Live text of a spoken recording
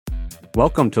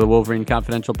Welcome to the Wolverine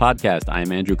Confidential Podcast. I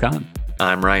am Andrew Kahn.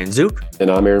 I'm Ryan Zook. And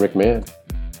I'm Aaron McMahon.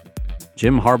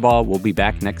 Jim Harbaugh will be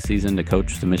back next season to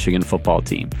coach the Michigan football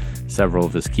team. Several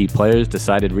of his key players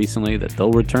decided recently that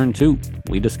they'll return too.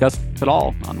 We discuss it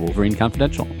all on Wolverine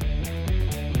Confidential.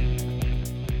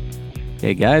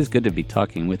 Hey guys, good to be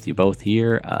talking with you both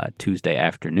here Tuesday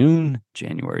afternoon,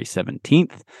 January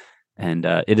 17th. And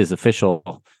it is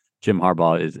official. Jim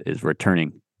Harbaugh is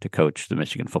returning to coach the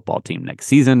Michigan football team next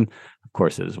season. Of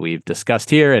course, as we've discussed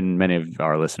here, and many of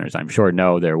our listeners, I'm sure,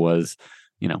 know there were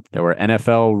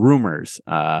NFL rumors,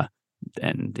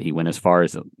 and he went as far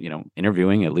as,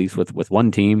 interviewing at least with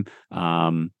one team.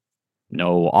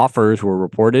 No offers were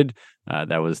reported.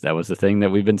 That was the thing that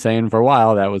we've been saying for a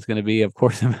while. That was going to be, of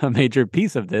course, a major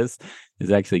piece of this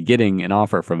is actually getting an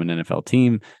offer from an NFL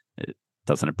team. It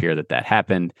doesn't appear that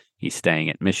happened. He's staying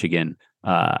at Michigan.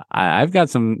 I've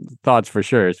got some thoughts for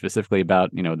sure, specifically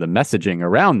about, the messaging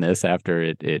around this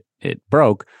after it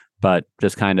broke, but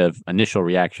just kind of initial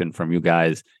reaction from you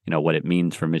guys, what it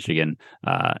means for Michigan,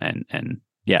 and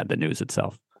the news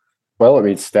itself. Well, I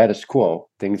mean, status quo,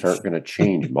 things aren't going to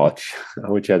change much,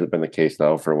 which hasn't been the case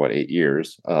now for 8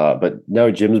 years. But no,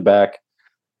 Jim's back.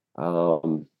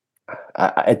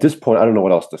 At this point, I don't know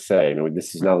what else to say. I mean,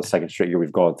 this is now the second straight year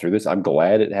we've gone through this. I'm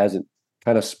glad it hasn't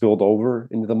kind of spilled over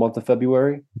into the month of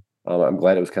February. I'm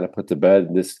glad it was kind of put to bed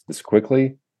this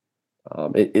quickly.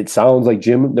 It sounds like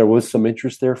Jim, there was some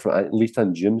interest there, for at least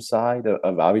on Jim's side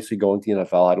of obviously going to the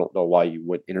NFL. I don't know why you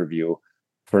would interview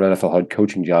for an NFL head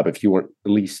coaching job if you weren't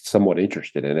at least somewhat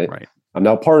interested in it. Right.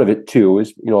 Now part of it too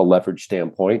is, a leverage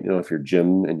standpoint. If you're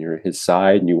Jim and you're his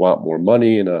side and you want more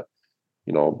money and a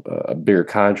bigger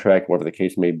contract, whatever the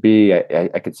case may be,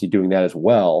 I could see doing that as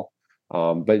well.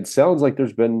 But it sounds like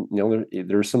there's been,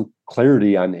 there's some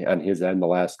clarity on his end the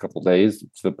last couple of days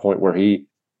to the point where he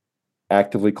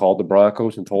actively called the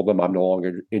Broncos and told them I'm no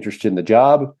longer interested in the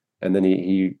job. And then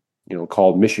he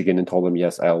called Michigan and told them,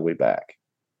 yes, I'll be back.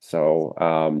 So,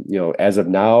 as of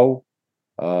now,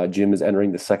 Jim is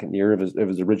entering the second year of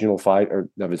his original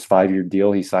 5-year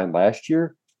deal he signed last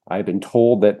year. I've been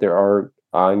told that there are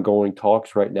ongoing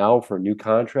talks right now for a new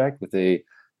contract with a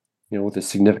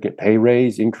significant pay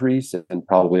raise increase and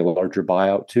probably a larger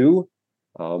buyout too.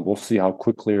 We'll see how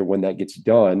quickly or when that gets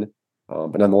done.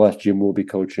 But nonetheless, Jim will be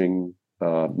coaching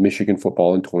Michigan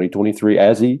football in 2023,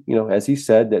 as he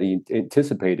said that he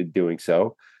anticipated doing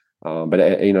so. But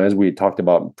as we had talked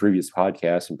about in previous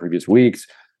podcasts and previous weeks,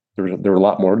 there's a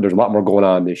lot more going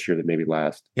on this year than maybe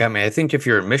last. Yeah, I mean, I think if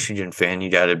you're a Michigan fan, you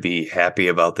got to be happy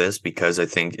about this because I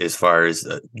think as far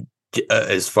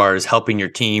as helping your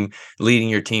team, leading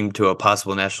your team to a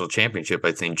possible national championship,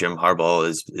 I think Jim Harbaugh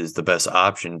is the best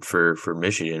option for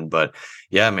Michigan. But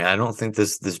yeah, I mean, I don't think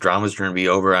this drama is going to be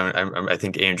over. I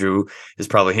think Andrew is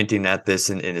probably hinting at this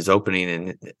in his opening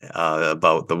and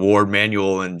about the Ward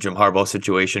manual and Jim Harbaugh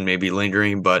situation maybe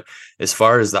lingering. But as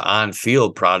far as the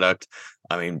on-field product,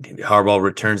 I mean, Harbaugh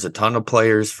returns a ton of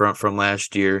players from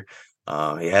last year.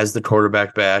 He has the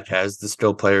quarterback back, has the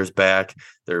skill players back.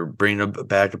 They're bringing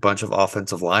back a bunch of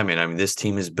offensive linemen. I mean, this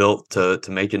team is built to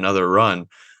make another run.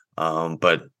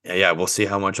 But yeah, we'll see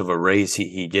how much of a raise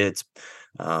he gets.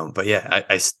 But yeah,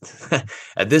 I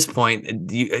at this point,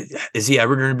 is he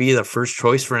ever going to be the first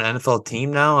choice for an NFL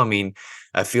team now? I mean,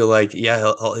 I feel like,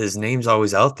 his name's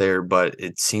always out there, but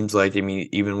it seems like, I mean,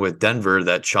 even with Denver,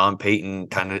 that Sean Payton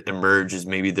kind of emerged as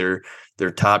maybe their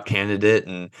top candidate.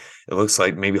 And it looks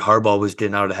like maybe Harbaugh was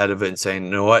getting out ahead of it and saying,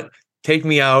 you know what, take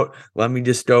me out. Let me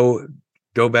just go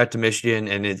back to Michigan.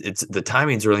 And it's the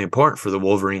timing's really important for the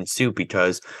Wolverines too,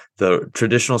 because the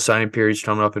traditional signing period is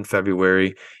coming up in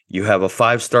February. You have a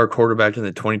 5-star quarterback in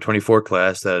the 2024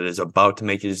 class that is about to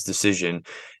make his decision.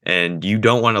 And you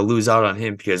don't want to lose out on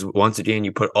him because once again,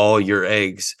 you put all your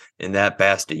eggs in that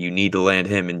basket. You need to land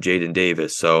him and Jaden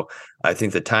Davis. So I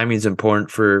think the timing is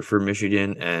important for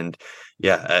Michigan. And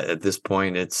yeah, at this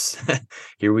point, it's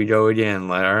here we go again.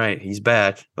 Like, all right, he's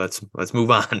back. Let's move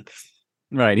on.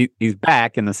 Right. He's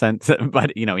back in the sense,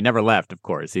 but he never left, of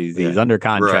course. He's under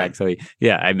contract. Right. So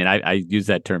I mean, I use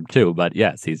that term too, but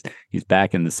yes, he's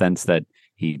back in the sense that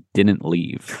he didn't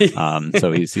leave.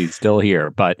 So he's still here.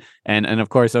 But and of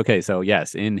course, okay, so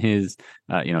yes, in his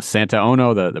Santa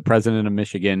Ono, the president of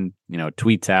Michigan,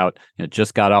 tweets out,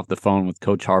 just got off the phone with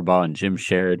Coach Harbaugh, and Jim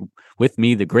shared with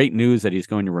me the great news that he's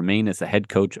going to remain as the head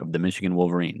coach of the Michigan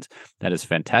Wolverines. That is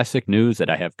fantastic news that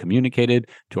I have communicated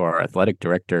to our athletic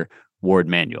director, Ward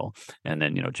Manuel. And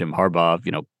then, Jim Harbaugh,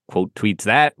 quote tweets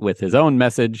that with his own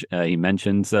message. He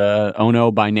mentions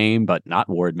Ono by name, but not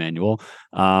Ward Manuel.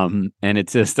 And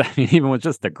it's just, I mean, even with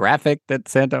just the graphic that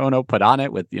Santa Ono put on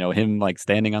it with, him like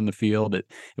standing on the field, it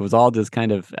was all just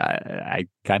kind of, I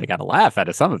kind of got a laugh out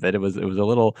of some of it. It was a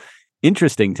little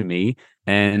interesting to me.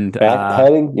 And back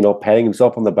patting, patting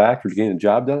himself on the back for getting the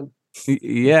job done.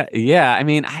 Yeah. I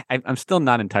mean, I'm still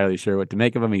not entirely sure what to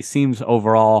make of him. He seems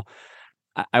overall,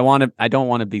 I don't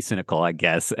want to be cynical, I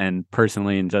guess. And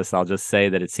personally, I'll just say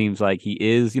that it seems like he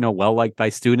is, well liked by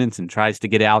students and tries to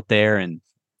get out there and,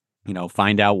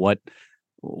 find out what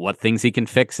things he can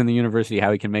fix in the university,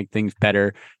 how he can make things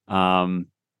better.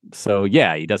 So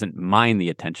yeah, he doesn't mind the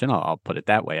attention. I'll put it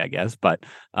that way, I guess. But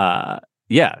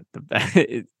yeah,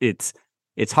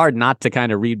 it's hard not to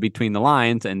kind of read between the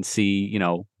lines and see,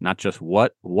 not just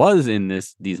what was in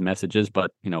these messages,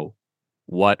 but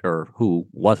what or who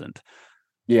wasn't.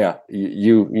 Yeah,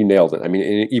 you nailed it. I mean,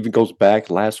 it even goes back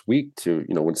last week to,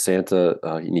 when Santa,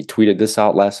 he tweeted this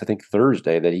out last, I think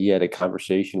Thursday, that he had a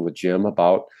conversation with Jim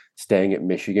about staying at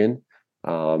Michigan.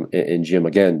 And Jim,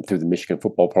 again, through the Michigan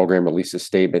football program, released a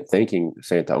statement thanking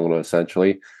Santa Ono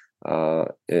essentially. And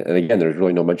again, there's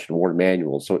really no mention of Ward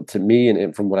Manuel. So to me,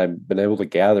 and from what I've been able to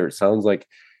gather, it sounds like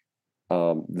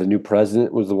the new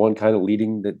president was the one kind of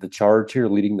leading the charge here,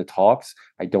 leading the talks.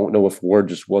 I don't know if Ward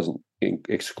just wasn't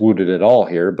excluded at all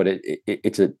here, but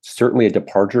it's certainly a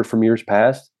departure from years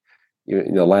past.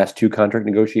 In the last two contract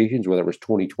negotiations, whether it was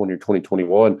 2020 or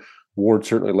 2021, Ward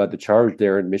certainly led the charge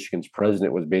there, and Michigan's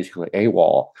president was basically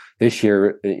AWOL. This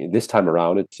year, this time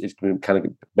around, it's been kind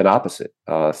of been opposite.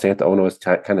 Santa Ono has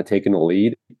kind of taken the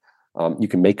lead. You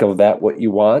can make of that what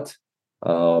you want.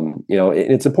 And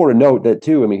it's important to note that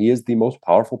too. I mean, he is the most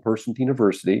powerful person at the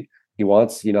university. He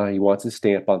wants his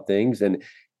stamp on things, and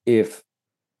if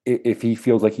he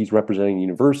feels like he's representing the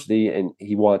university and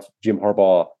he wants Jim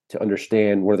Harbaugh to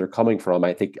understand where they're coming from,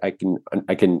 I think I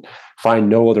can find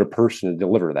no other person to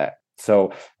deliver that.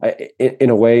 So, in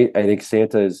a way, I think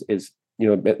Santa is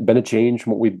been a change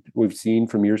from what we've seen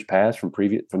from years past from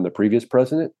the previous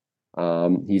president.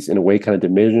 He's in a way kind of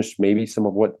diminished maybe some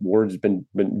of what Ward's been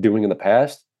doing in the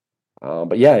past.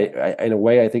 But yeah, in a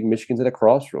way, I think Michigan's at a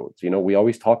crossroads. We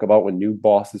always talk about when new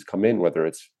bosses come in, whether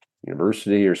it's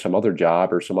university or some other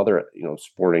job or some other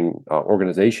sporting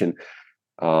organization.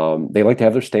 They like to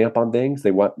have their stamp on things.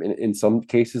 They want, in some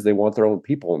cases, they want their own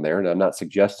people in there. And I'm not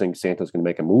suggesting Santa's going to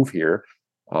make a move here.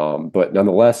 But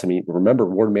nonetheless, I mean, remember,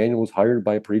 Ward Manuel was hired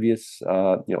by a previous,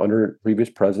 under a previous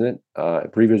president,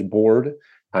 previous board.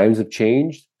 Times have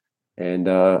changed, and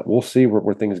we'll see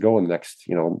where things go in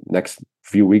the next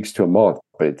few weeks to a month.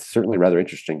 But it's certainly rather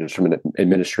interesting just from an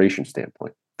administration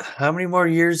standpoint. How many more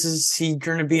years is he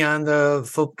going to be on the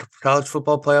college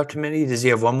football playoff committee? Does he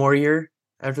have one more year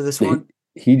after this one?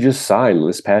 He just signed.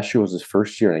 This past year was his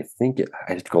first year, and I think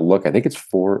I have to go look. I think it's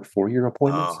four-year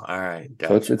appointments. Oh, all right.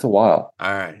 Gotcha. So it's a while.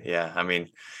 All right. Yeah. I mean,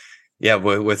 yeah,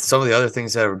 with some of the other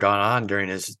things that have gone on during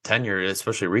his tenure,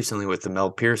 especially recently with the Mel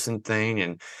Pearson thing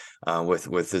and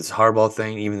with his Harbaugh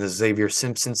thing, even the Xavier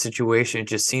Simpson situation, it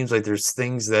just seems like there's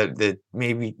things that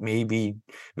maybe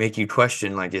make you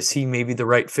question, like, is he maybe the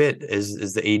right fit as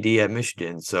the AD at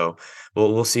Michigan? So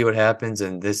we'll see what happens.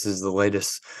 And this is the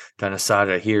latest kind of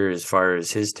saga here as far as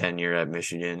his tenure at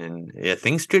Michigan. And yeah,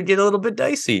 things could get a little bit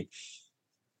dicey.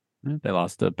 They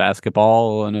lost a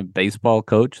basketball and a baseball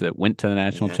coach that went to the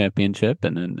national championship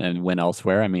and went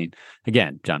elsewhere. I mean,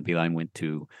 again, John Beilein went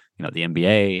to the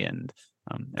NBA, and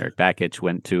Eric Bakich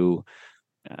went to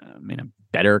a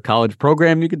better college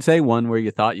program, you could say, one where you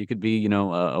thought you could be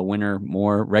a winner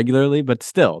more regularly, but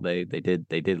still they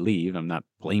did leave. I'm not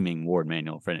blaming Ward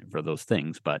Manuel for those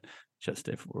things, but just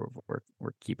if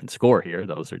we're keeping score here,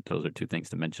 those are two things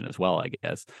to mention as well, I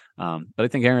guess. But I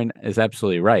think Aaron is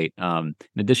absolutely right. In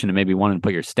addition to maybe wanting to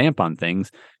put your stamp on things,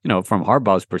 from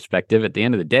Harbaugh's perspective, at the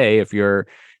end of the day, if you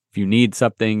need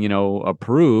something,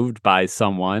 approved by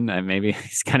someone, and maybe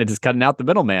he's kind of just cutting out the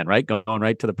middleman, right? Going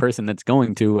right to the person that's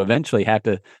going to eventually have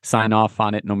to sign off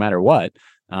on it no matter what.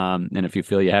 And if you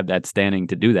feel you have that standing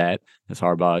to do that, as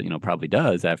Harbaugh, probably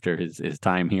does after his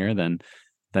time here, then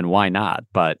why not?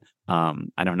 But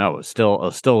I don't know. It's still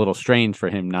a little strange for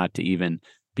him not to even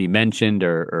be mentioned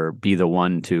or be the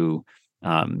one to,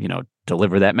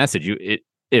 deliver that message.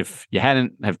 If you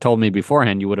hadn't have told me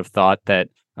beforehand, you would have thought that,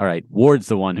 all right, Ward's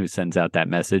the one who sends out that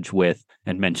message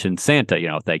and mentions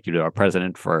Santa, thank you to our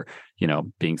president for,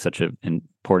 being such an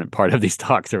important part of these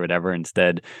talks or whatever.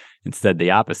 Instead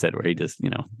the opposite, where he just,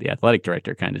 the athletic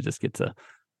director kind of just gets a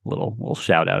little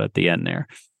shout out at the end there.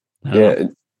 Yeah.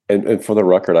 And for the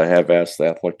record, I have asked the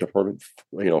athletic department,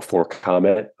 for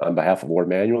comment on behalf of Ward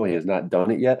Manuel. He has not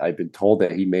done it yet. I've been told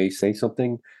that he may say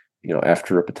something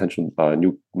after a potential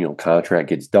new contract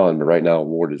gets done. But right now,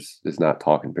 Ward is not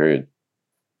talking. Period.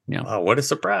 Yeah. Oh, what a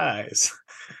surprise!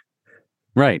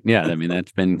 Right. Yeah. I mean,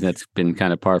 that's been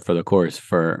kind of par for the course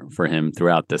for him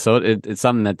throughout this. So it's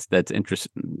something that's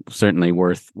interesting, certainly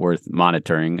worth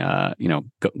monitoring.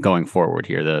 Going forward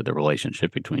here, the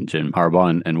relationship between Jim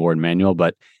Harbaugh and Ward Manuel,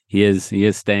 but he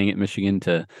is staying at Michigan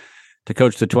to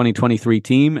coach the 2023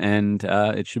 team, and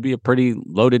it should be a pretty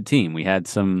loaded team. We had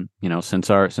some, since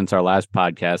our last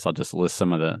podcast. I'll just list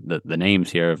some of the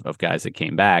names here of guys that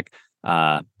came back.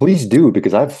 Please do,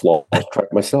 because I've lost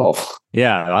track myself.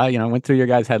 Yeah, I went through your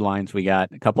guys' headlines. We got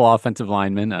a couple offensive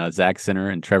linemen, Zach Sinner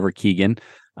and Trevor Keegan,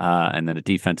 and then a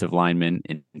defensive lineman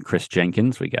in Chris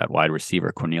Jenkins. We got wide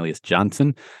receiver Cornelius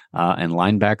Johnson, and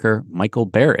linebacker Michael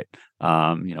Barrett.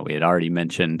 We had already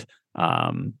mentioned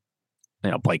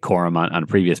Blake Corum on a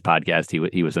previous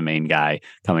podcast. He was the main guy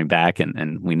coming back,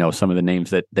 and we know some of the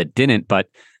names that didn't. But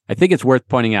I think it's worth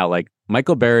pointing out, like,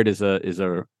 Michael Barrett was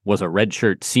a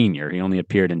redshirt senior. He only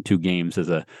appeared in 2 games as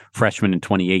a freshman in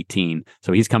 2018.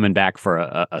 So he's coming back for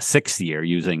a 6th year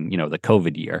using, the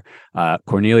COVID year.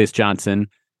 Cornelius Johnson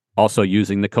also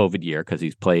using the COVID year because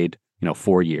he's played,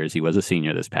 4 years. He was a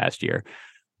senior this past year.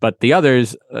 But the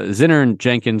others, Zinner and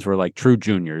Jenkins, were like true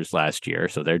juniors last year.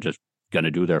 So they're just going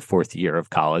to do their 4th year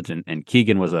of college. And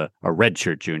Keegan was a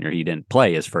redshirt junior. He didn't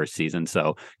play his first season.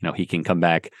 So, he can come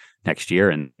back next year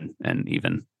and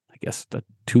even, I guess, the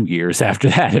 2 years after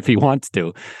that if he wants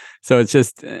to. So it's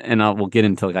just, and we'll get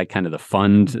into like kind of the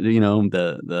fund,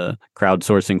 the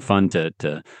crowdsourcing fund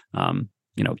to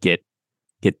get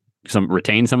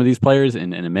retain some of these players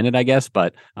in a minute, I guess.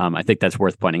 But I think that's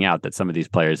worth pointing out that some of these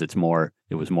players, it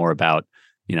was more about,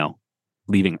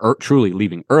 truly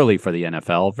leaving early for the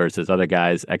NFL versus other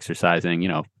guys exercising,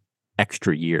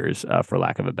 extra years, for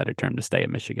lack of a better term, to stay at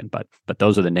Michigan. But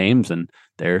those are the names, and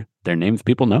they're names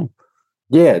people know.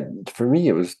 Yeah, for me,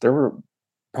 there were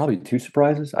probably 2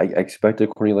 surprises. I expected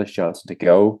Cornelius Johnson to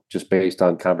go just based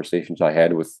on conversations I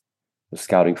had with the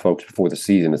scouting folks before the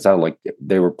season. It sounded like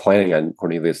they were planning on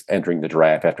Cornelius entering the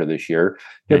draft after this year.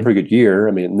 He had a pretty good year.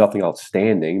 I mean, nothing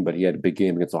outstanding, but he had a big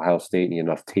game against Ohio State, and he had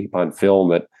enough tape on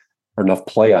film or enough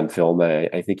play on film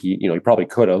that I think he probably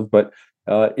could have. But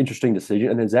interesting decision.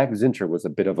 And then Zach Zinter was a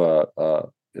bit of a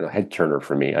head turner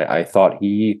for me. I thought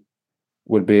he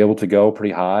would be able to go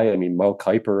pretty high. I mean, Mel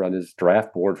Kiper on his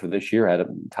draft board for this year had a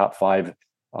top 5,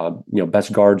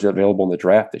 best guards available in the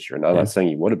draft this year. And I'm not saying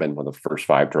he would have been one of the first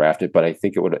 5 drafted, but I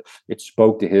think it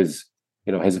spoke to his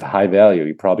high value.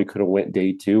 He probably could have went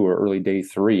day 2 or early day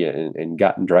 3 and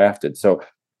gotten drafted. So,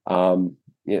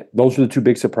 those are the 2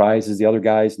 big surprises. The other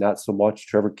guys, not so much.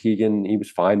 Trevor Keegan, he was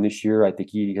fine this year. I think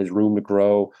he has room to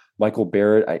grow. Michael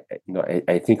Barrett,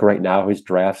 I think right now his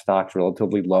draft stock's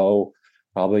relatively low.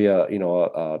 Probably a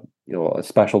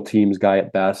special teams guy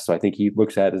at best. So I think he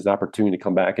looks at it as an opportunity to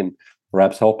come back and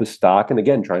perhaps help his stock and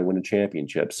again try and win a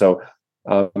championship. So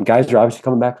guys are obviously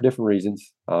coming back for different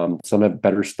reasons. Some have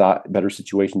better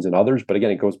situations than others. But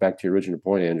again, it goes back to your original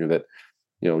point, Andrew, that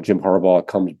Jim Harbaugh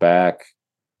comes back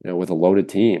with a loaded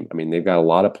team. I mean, they've got a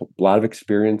lot of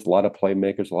experience, a lot of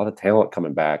playmakers, a lot of talent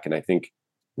coming back, and I think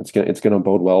it's gonna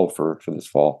bode well for this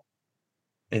fall.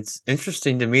 It's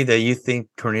interesting to me that you think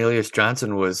Cornelius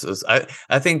Johnson was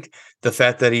I think the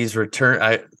fact that he's returned,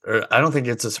 I don't think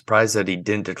it's a surprise that he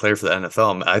didn't declare for the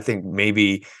NFL. I think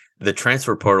maybe the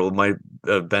transfer portal might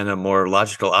have been a more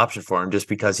logical option for him just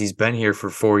because he's been here for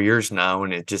 4 years now,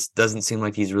 and it just doesn't seem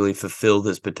like he's really fulfilled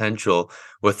his potential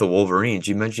with the Wolverines.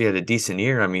 You mentioned he had a decent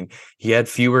year. I mean, he had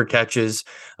fewer catches,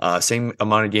 same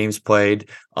amount of games played,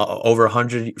 over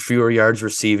 100 fewer yards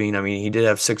receiving. I mean, he did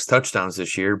have 6 touchdowns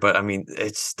this year, but I mean,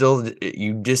 it's still,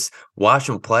 you just watch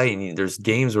him play, and there's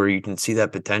games where you can see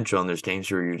that potential, and there's games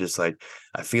where you're just like,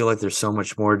 I feel like there's so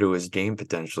much more to his game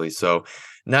potentially. So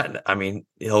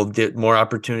he'll get more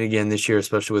opportunity again this year,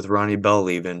 especially with Ronnie Bell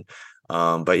leaving.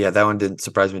 But yeah, that one didn't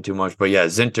surprise me too much. But yeah,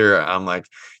 Zinter, I'm like,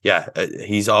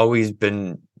 he's always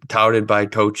been touted by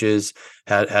coaches,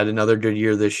 had another good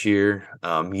year this year,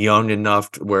 young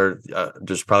enough to where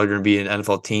there's probably going to be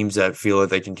NFL teams that feel like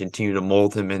they can continue to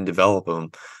mold him and develop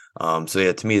him. So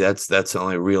yeah, to me, that's the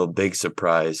only real big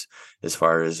surprise as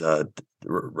far as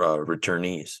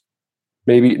returnees.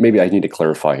 Maybe I need to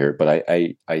clarify here, but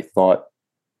I thought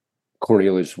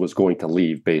Cornelius was going to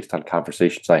leave based on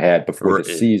conversations I had before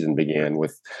the season began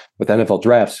with NFL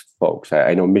drafts folks.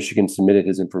 I know Michigan submitted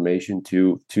his information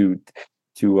to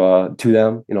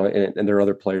them, and there are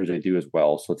other players they do as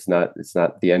well. So it's not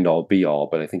the end all be all,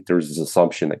 but I think there was this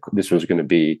assumption that this was going to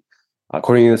be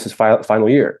Cornelius' final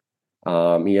year. He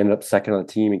ended up second on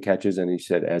the team in catches, and he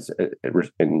said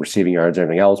in receiving yards and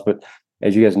everything else. But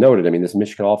as you guys noted, I mean, this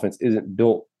Michigan offense isn't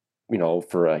built,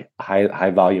 for a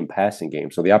high volume passing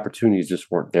game. So the opportunities just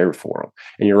weren't there for him.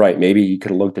 And you're right. Maybe he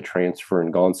could have looked to transfer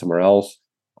and gone somewhere else.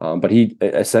 But he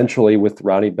essentially, with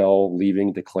Ronnie Bell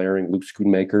leaving, declaring, Luke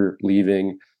Schoonmaker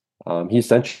leaving, he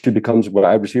essentially becomes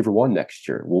wide receiver 1 next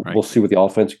year. We'll see what the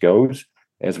offense goes.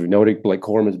 As we noted, Blake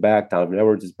Corum is back, Donovan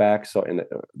Edwards is back. So, and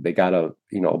they got a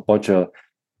bunch of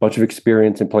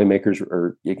experience and playmakers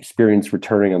or experience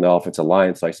returning on the offensive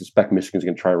line. So I suspect Michigan's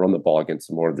going to try to run the ball against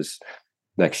some more of this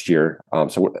next year.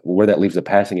 So where that leaves the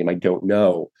passing game, I don't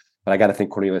know. But I got to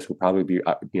think Cornelius will probably be,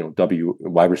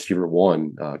 wide receiver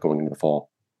 1 going into the fall.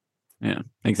 Yeah,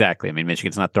 exactly. I mean,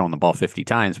 Michigan's not throwing the ball 50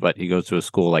 times, but he goes to a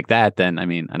school like that, then, I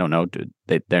mean, I don't know,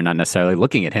 they're not necessarily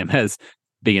looking at him as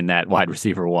being that wide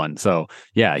receiver 1. So,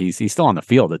 yeah, he's still on the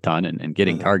field a ton and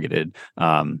getting targeted.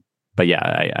 But yeah,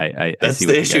 I that's see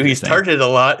the issue. He's targeted a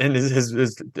lot, and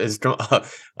his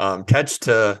catch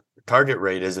to target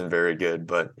rate isn't very good.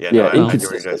 But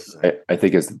inconsistent. I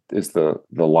think is the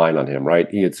line on him, right?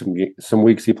 He had some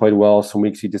weeks he played well, some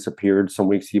weeks he disappeared, some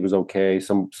weeks he was okay.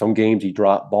 Some games he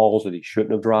dropped balls that he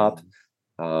shouldn't have dropped.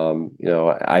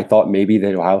 I thought maybe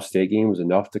the Ohio State game was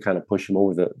enough to kind of push him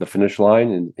over the finish line,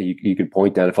 and you could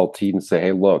point to NFL team and say,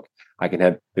 "Hey, look, I can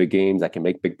have big games, I can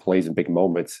make big plays in big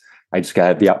moments. I just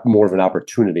got to have more of an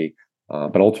opportunity."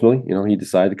 But ultimately, he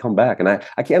decided to come back, and I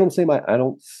don't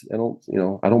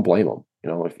blame him.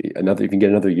 If you can get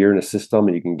another year in a system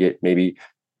and you can get maybe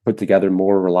put together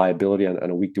more reliability on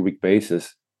a week to week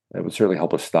basis, that would certainly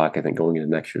help us stock, I think, going into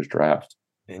next year's draft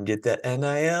and get that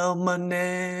NIL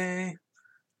money.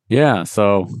 Yeah,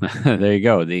 so there you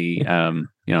go. The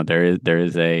there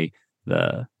is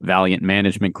the Valiant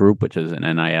Management Group, which is an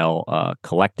NIL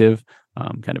collective,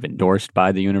 kind of endorsed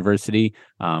by the university,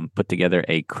 put together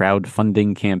a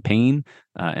crowdfunding campaign.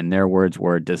 And their words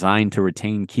were designed to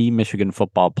retain key Michigan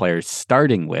football players,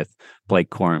 starting with Blake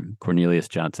Corum, Cornelius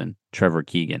Johnson, Trevor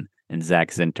Keegan, and Zach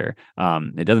Zinter.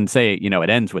 It doesn't say, it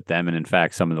ends with them. And in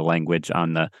fact, some of the language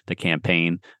on the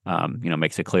campaign,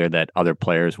 makes it clear that other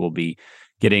players will be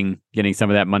getting some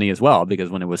of that money as well,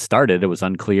 because when it was started, it was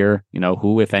unclear,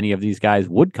 who, if any of these guys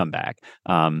would come back.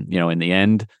 In the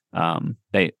end,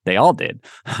 they all did,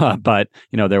 but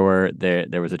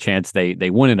there was a chance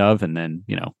they wouldn't have. And then,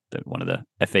 one of the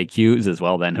FAQs as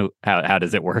well, then how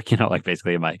does it work? Like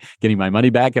basically, am I getting my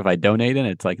money back if I donate? And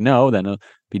it's like, no, then it'll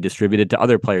be distributed to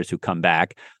other players who come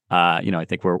back. I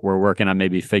think we're working on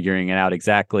maybe figuring it out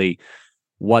exactly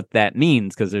what that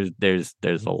means, because there's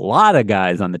a lot of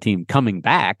guys on the team coming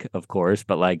back, of course,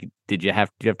 but like, did you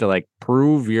have to like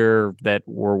prove that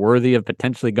we're worthy of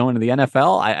potentially going to the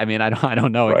NFL? I mean, I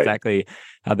don't know exactly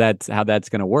how that's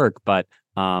going to work, but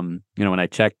when I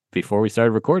checked before we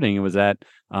started recording, it was at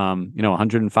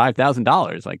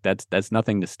 $105,000. Like that's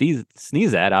nothing to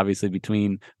sneeze at. Obviously,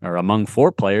 between or among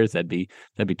 4 players, that'd be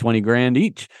 $20,000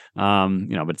 each.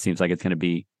 But it seems like it's going to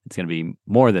be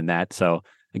more than that. So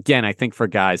again, I think for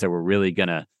guys that were really going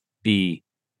to be,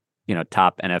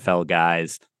 top NFL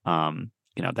guys,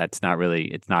 that's not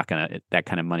really, that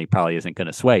kind of money probably isn't going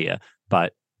to sway you.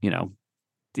 But,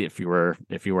 if you were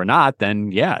not,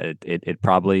 then yeah, it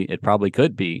probably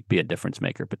could be a difference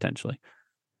maker potentially.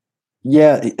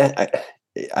 Yeah.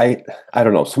 I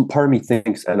don't know. Some part of me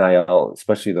thinks NIL,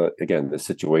 especially the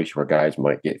situation where guys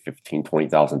might get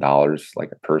 $15,000-$20,000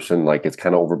 like a person, like it's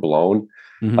kind of overblown.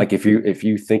 Mm-hmm. Like if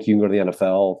you think you can go to the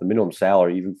NFL, the minimum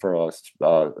salary, even for a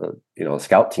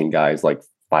scout team guy, is like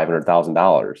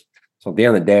 $500,000. So at the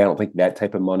end of the day, I don't think that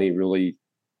type of money really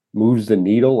moves the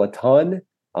needle a ton.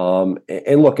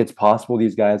 And look, it's possible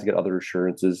these guys get other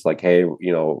assurances, like, hey,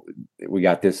 we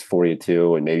got this for you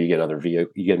too, and maybe you get another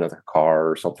vehicle, you get another car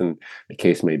or something, the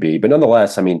case may be. But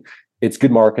nonetheless, I mean, it's good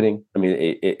marketing. I mean,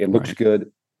 it looks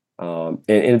good. And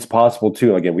it's possible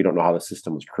too, again, we don't know how the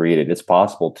system was created. It's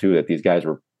possible too that these guys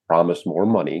were promised more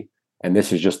money, and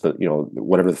this is just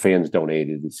whatever the fans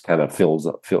donated, it's kind of fills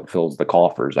the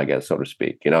coffers, I guess, so to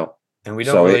speak, And we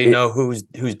don't really know who's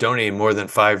donating more than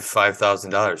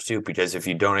 $5,000 too, because if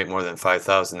you donate more than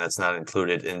 $5,000, that's not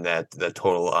included in the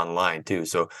total online too.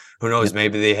 So who knows?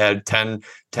 Maybe they had 10,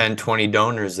 20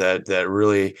 donors that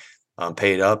really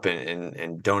paid up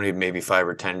and donated maybe $5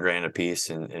 or $10,000 a piece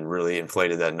and really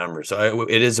inflated that number. So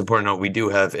it is important to note we do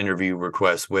have interview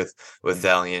requests with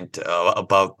Valiant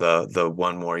about the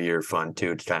one more year fund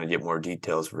too, to kind of get more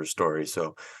details for a story.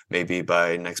 So maybe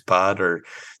by next pod, or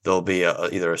there'll be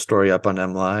either a story up on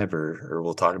M Live or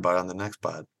we'll talk about it on the next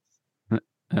pod.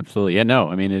 Absolutely. Yeah, no,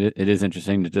 I mean, it is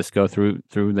interesting to just go through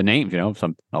the names,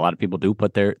 a lot of people do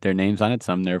put their names on it,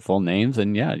 some their full names,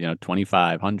 and yeah,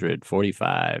 2,500,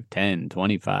 45, 10,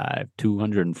 25,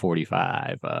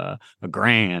 245, a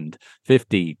grand,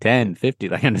 50, 10, 50,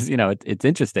 like, and it's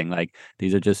interesting. Like,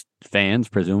 these are just fans,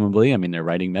 presumably. I mean, they're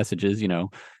writing messages,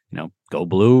 go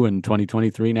blue and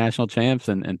 2023 national champs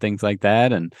and things like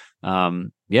that. And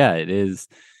yeah, it is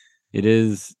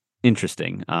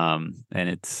interesting.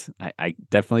 And I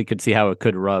definitely could see how it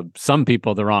could rub some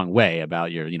people the wrong way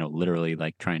about your, literally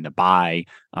like trying to buy,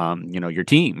 your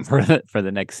team for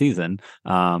the next season.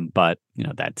 But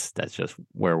that's just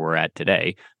where we're at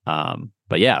today.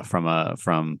 But yeah,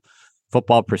 from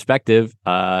football perspective,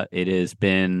 it has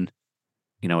been,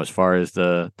 as far as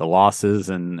the losses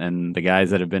and the guys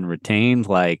that have been retained,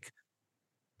 like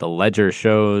the ledger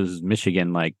shows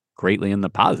Michigan like greatly in the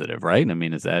positive, right? I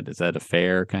mean, is that a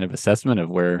fair kind of assessment of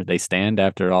where they stand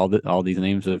after all these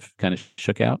names have kind of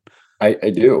shook out?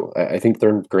 I do. I think they're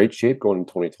in great shape going in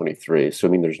 2023. So,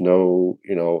 I mean, there's no,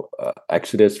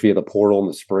 exodus via the portal in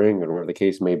the spring or whatever the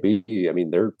case may be. I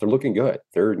mean, they're looking good.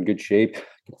 They're in good shape,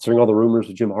 considering all the rumors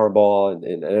of Jim Harbaugh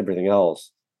and everything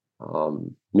else.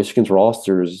 Michigan's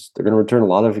rosters, they're going to return a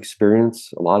lot of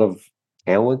experience, a lot of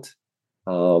talent.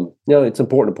 It's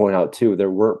important to point out too,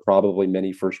 there weren't probably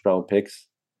many first round picks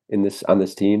on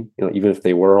this team. Even if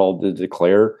they were all to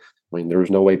declare, I mean, there was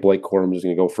no way Blake Corum was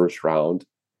going to go first round.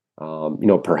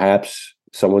 Perhaps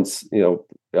someone's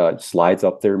slides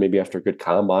up there maybe after a good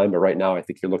combine, but right now I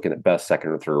think you're looking at best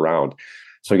second or third round.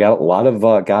 So you got a lot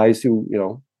of guys who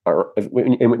are,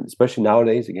 especially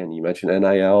nowadays. Again, you mentioned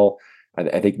NIL.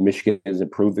 I think Michigan has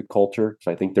improved the culture,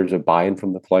 so I think there's a buy-in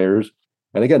from the players.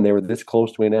 And again, they were this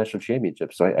close to a national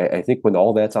championship. So I think when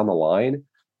all that's on the line,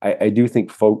 I do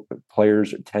think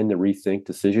players tend to rethink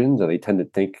decisions, and they tend to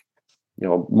think,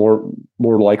 more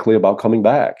likely about coming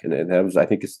back. And that was, I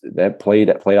think, that played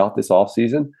out this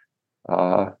offseason.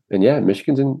 And yeah,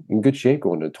 Michigan's in good shape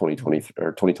going to 2020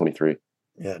 or 2023.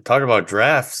 Yeah, talk about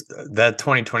drafts. That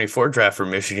 2024 draft for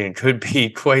Michigan could be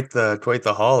quite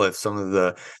the haul if some of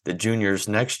the juniors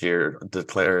next year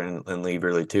declare and leave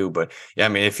early too. But yeah, I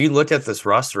mean, if you look at this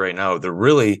roster right now,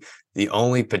 the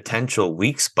only potential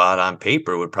weak spot on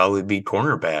paper would probably be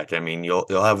cornerback. I mean, you'll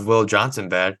have Will Johnson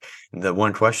back. The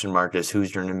one question mark is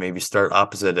who's going to maybe start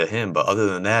opposite of him. But other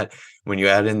than that, when you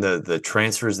add in the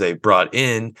transfers they brought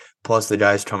in, plus the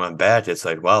guys coming back, it's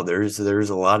like, wow, there's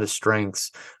a lot of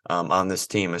strengths on this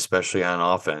team, especially on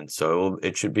offense. So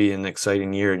it should be an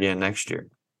exciting year again next year.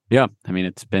 Yeah, I mean,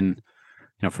 it's been,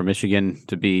 for Michigan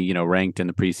to be, ranked in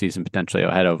the preseason potentially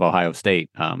ahead of Ohio State,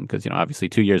 because obviously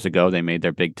 2 years ago they made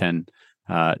their Big Ten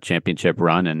championship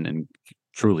run and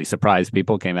truly surprised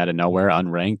people, came out of nowhere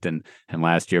unranked, and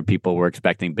last year people were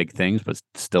expecting big things, but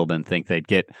still didn't think they'd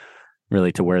get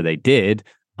really to where they did.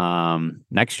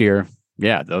 Next year,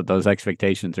 yeah, those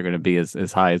expectations are going to be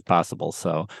as high as possible.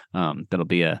 So that'll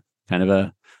be a kind of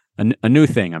a new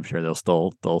thing. I'm sure they'll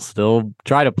still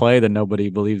try to play that nobody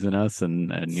believes in us,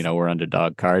 and we're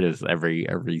underdog card as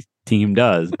every team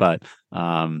does. But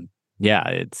yeah,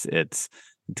 it's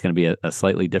going to be a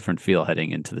slightly different feel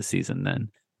heading into the season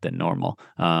than normal.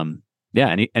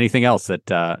 Yeah. Anything else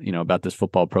that about this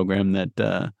football program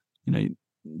that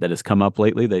that has come up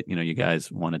lately that you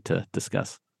guys wanted to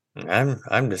discuss?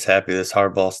 I'm just happy this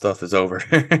hardball stuff is over.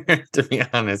 To be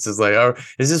honest, it's like,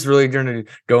 is this really going to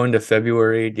go into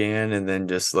February again, and then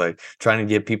just like trying to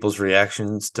get people's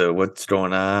reactions to what's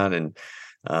going on? And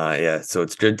yeah, so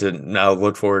it's good to now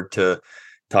look forward to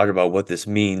talk about what this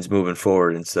means moving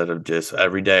forward instead of just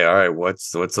every day. All right,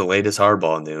 what's the latest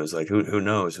hardball news? Like who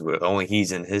knows? Only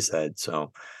he's in his head.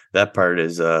 So that part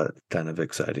is kind of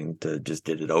exciting to just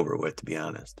get it over with, to be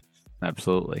honest.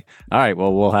 Absolutely. All right.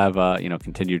 Well, we'll have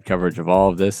continued coverage of all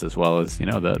of this, as well as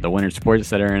the winter sports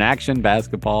that are in action,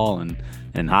 basketball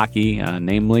and hockey,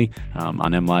 namely on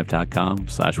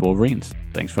mlive.com/Wolverines.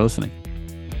 Thanks for listening.